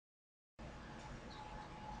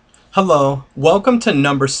Hello, welcome to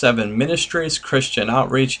number 7 Ministries Christian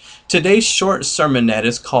Outreach. Today's short sermonette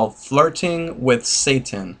is called Flirting with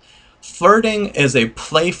Satan. Flirting is a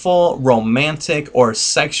playful, romantic, or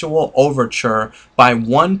sexual overture by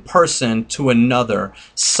one person to another,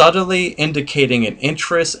 subtly indicating an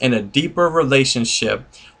interest in a deeper relationship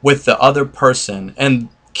with the other person, and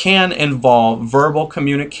can involve verbal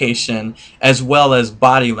communication as well as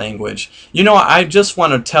body language. I just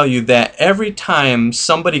want to tell you that every time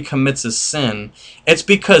somebody commits a sin, it's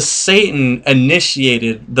because Satan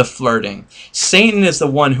initiated the flirting. Satan is the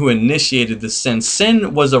one who initiated the sin.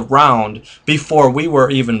 Sin was around before we were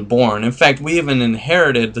even born. In fact, we even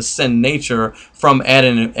inherited the sin nature from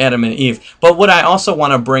Adam and Eve. But what I also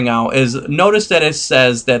want to bring out is notice that it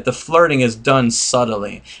says that the flirting is done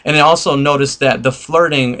subtly. And also notice that the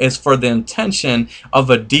flirting is for the intention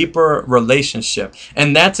of a deeper relationship.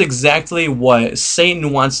 And that's exactly what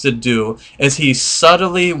Satan wants to do, is he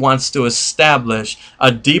subtly wants to establish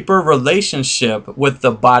a deeper relationship with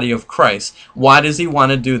the body of Christ. Why does he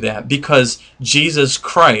want to do that? Because Jesus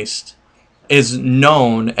Christ is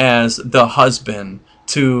known as the husband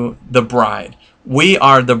to the bride. We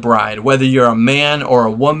are the bride. Whether you're a man or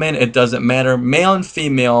a woman, it doesn't matter. Male and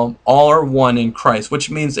female, all are one in Christ, which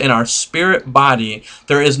means in our spirit body,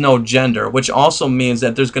 there is no gender, which also means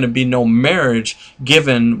that there's going to be no marriage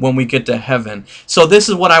given when we get to heaven. So this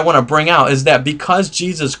is what I want to bring out, is that because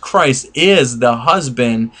Jesus Christ is the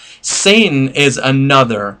husband, Satan is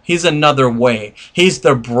another. He's another way. He's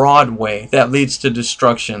the broad way that leads to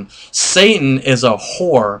destruction. Satan is a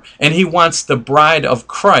whore, and he wants the bride of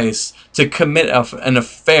Christ to commit an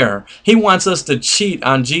affair. He wants us to cheat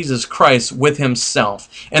on Jesus Christ with himself.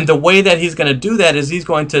 And the way that he's going to do that is he's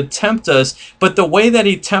going to tempt us. But the way that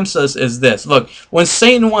he tempts us is this. Look, when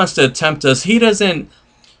Satan wants to tempt us, he doesn't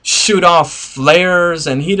shoot off flares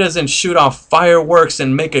and he doesn't shoot off fireworks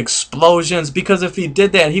and make explosions, because if he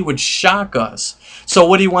did that, he would shock us. So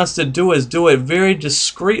what he wants to do is do it very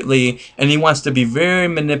discreetly, and he wants to be very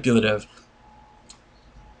manipulative.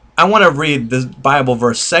 I want to read this Bible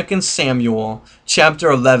verse, 2 Samuel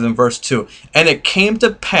chapter 11, verse 2. And it came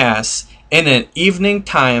to pass in an evening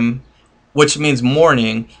time, which means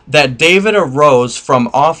morning, that David arose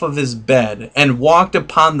from off of his bed and walked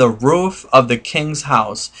upon the roof of the king's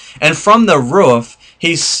house. And from the roof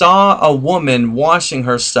he saw a woman washing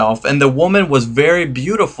herself, and the woman was very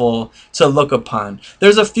beautiful to look upon.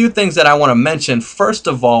 There's a few things that I want to mention. First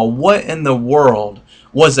of all, what in the world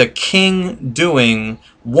was a king doing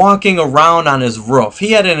walking around on his roof?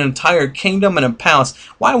 He had an entire kingdom and a palace.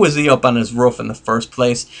 Why was he up on his roof in the first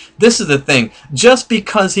place? This is the thing. Just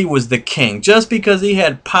because he was the king, just because he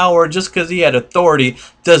had power, just because he had authority,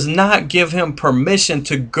 does not give him permission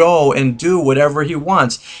to go and do whatever he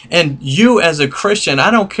wants. And you as a Christian,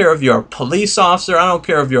 I don't care if you're a police officer, I don't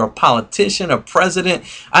care if you're a politician, a president,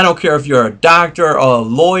 I don't care if you're a doctor, a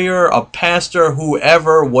lawyer, a pastor,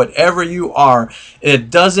 whoever, whatever you are,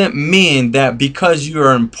 it doesn't mean that because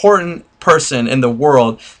you're an important person in the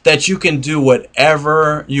world that you can do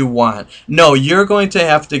whatever you want. No, you're going to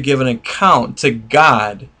have to give an account to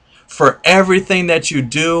God for everything that you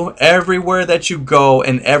do, everywhere that you go,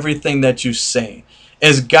 and everything that you say.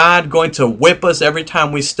 Is God going to whip us every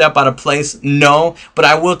time we step out of place? No, but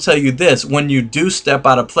I will tell you this. When you do step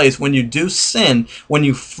out of place, when you do sin, when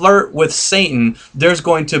you flirt with Satan, there's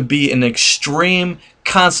going to be an extreme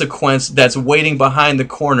consequence that's waiting behind the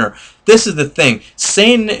corner. This is the thing.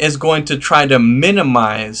 Satan is going to try to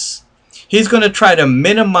minimize. He's going to try to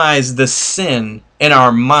minimize the sin in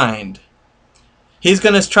our mind. He's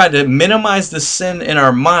going to try to minimize the sin in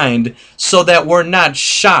our mind so that we're not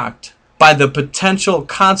shocked by the potential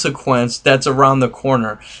consequence that's around the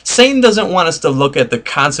corner. Satan doesn't want us to look at the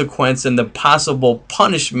consequence and the possible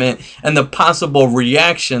punishment and the possible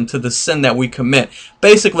reaction to the sin that we commit.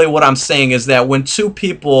 Basically, what I'm saying is that when two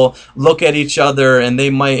people look at each other and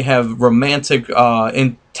they might have romantic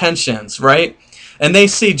intentions, right? And they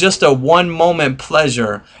see just a one moment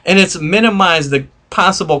pleasure, and it's minimized the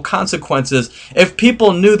possible consequences. If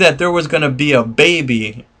people knew that there was going to be a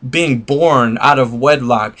baby being born out of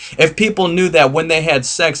wedlock, if people knew that when they had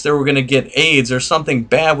sex they were going to get AIDS, or something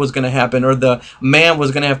bad was going to happen, or the man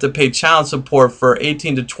was going to have to pay child support for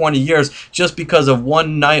 18 to 20 years just because of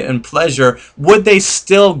one night and pleasure, would they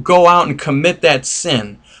still go out and commit that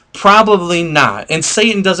sin? Probably not. And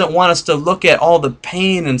Satan doesn't want us to look at all the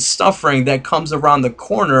pain and suffering that comes around the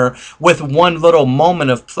corner with one little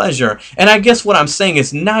moment of pleasure. And I guess what I'm saying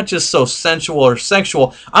is not just so sensual or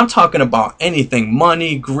sexual. I'm talking about anything: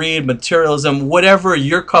 money, greed, materialism, whatever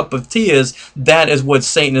your cup of tea is. That is what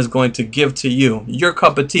Satan is going to give to you. Your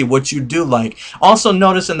cup of tea, what you do like. Also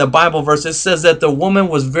notice in the Bible verse, it says that the woman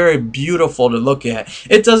was very beautiful to look at.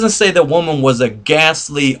 It doesn't say the woman was a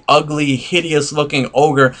ghastly, ugly, hideous looking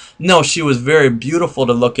ogre. No, she was very beautiful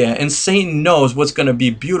to look at. And Satan knows what's going to be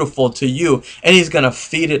beautiful to you, and he's going to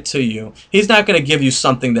feed it to you. He's not going to give you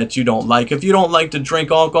something that you don't like. If you don't like to drink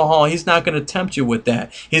alcohol, he's not going to tempt you with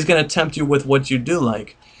that. He's going to tempt you with what you do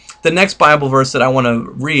like. The next Bible verse that I want to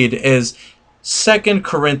read is 2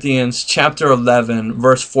 Corinthians chapter 11,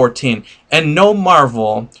 verse 14. And no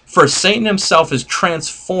marvel, for Satan himself is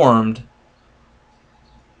transformed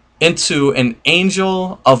into an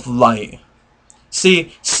angel of light.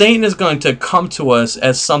 See, Satan is going to come to us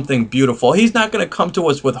as something beautiful. He's not going to come to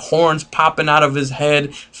us with horns popping out of his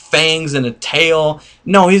head, fangs and a tail.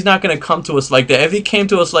 No, he's not going to come to us like that. If he came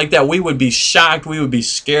to us like that, we would be shocked, we would be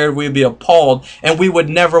scared, we would be appalled, and we would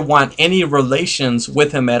never want any relations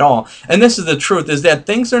with him at all. And this is the truth, is that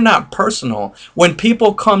things are not personal. When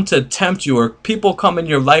people come to tempt you, or people come in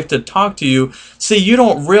your life to talk to you, see, you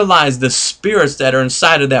don't realize the spirits that are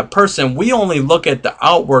inside of that person. We only look at the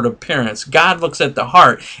outward appearance. God looks at the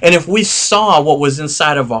heart. And if we saw what was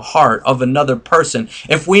inside of a heart of another person,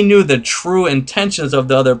 if we knew the true intentions of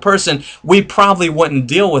the other person, we probably wouldn't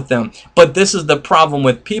deal with them. But this is the problem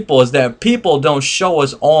with people, is that people don't show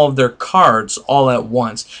us all of their cards all at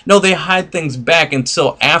once. No, they hide things back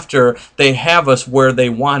until after they have us where they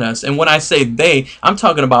want us. And when I say they, I'm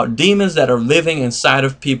talking about demons that are living inside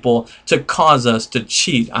of people to cause us to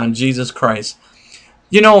cheat on Jesus Christ.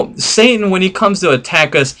 You know, Satan, when he comes to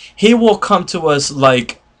attack us, he will come to us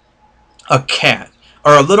like a cat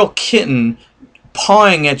or a little kitten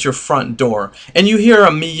pawing at your front door. And you hear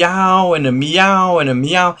a meow and a meow and a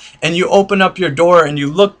meow, and you open up your door and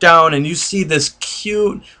you look down and you see this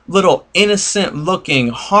cute little innocent looking,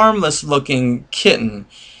 harmless looking kitten.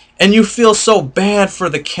 And you feel so bad for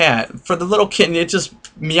the cat, for the little kitten. It's just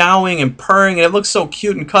meowing and purring, and it looks so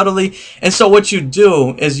cute and cuddly. And so what you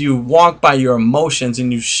do is you walk by your emotions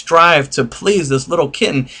and you strive to please this little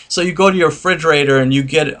kitten. So you go to your refrigerator and you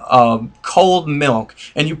get cold milk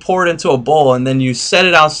and you pour it into a bowl, and then you set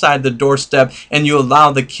it outside the doorstep and you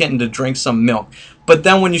allow the kitten to drink some milk. But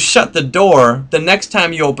then when you shut the door, the next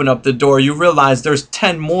time you open up the door, you realize there's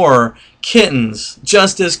 10 more kittens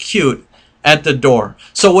just as cute at the door.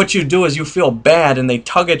 So what you do is you feel bad and they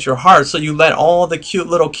tug at your heart, so you let all the cute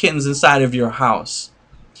little kittens inside of your house.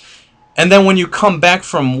 And then when you come back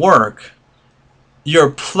from work, your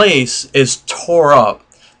place is tore up.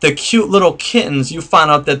 The cute little kittens, you find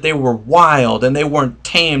out that they were wild and they weren't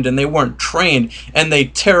tamed and they weren't trained, and they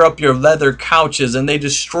tear up your leather couches and they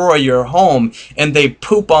destroy your home, and they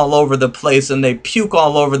poop all over the place and they puke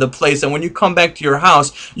all over the place. And when you come back to your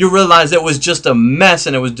house, you realize it was just a mess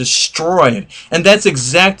and it was destroyed. And that's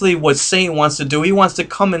exactly what Satan wants to do. He wants to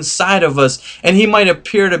come inside of us, and he might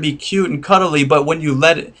appear to be cute and cuddly, but when you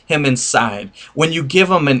let him inside, when you give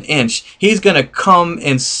him an inch, he's going to come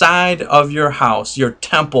inside of your house, your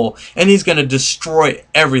temple, and he's going to destroy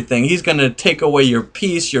everything. He's going to take away your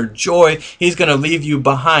peace, your joy. He's going to leave you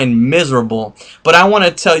behind miserable. But I want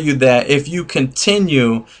to tell you that if you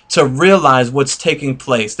continue to realize what's taking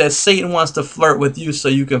place, that Satan wants to flirt with you so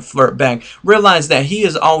you can flirt back, realize that he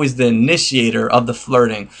is always the initiator of the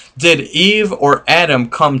flirting. Did Eve or Adam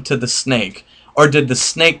come to the snake? Or did the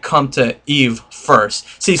snake come to Eve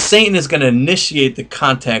first? See, Satan is going to initiate the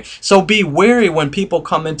contact. So be wary when people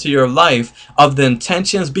come into your life of the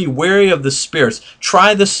intentions. Be wary of the spirits.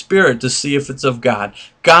 Try the spirit to see if it's of God.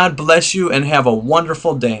 God bless you and have a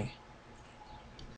wonderful day.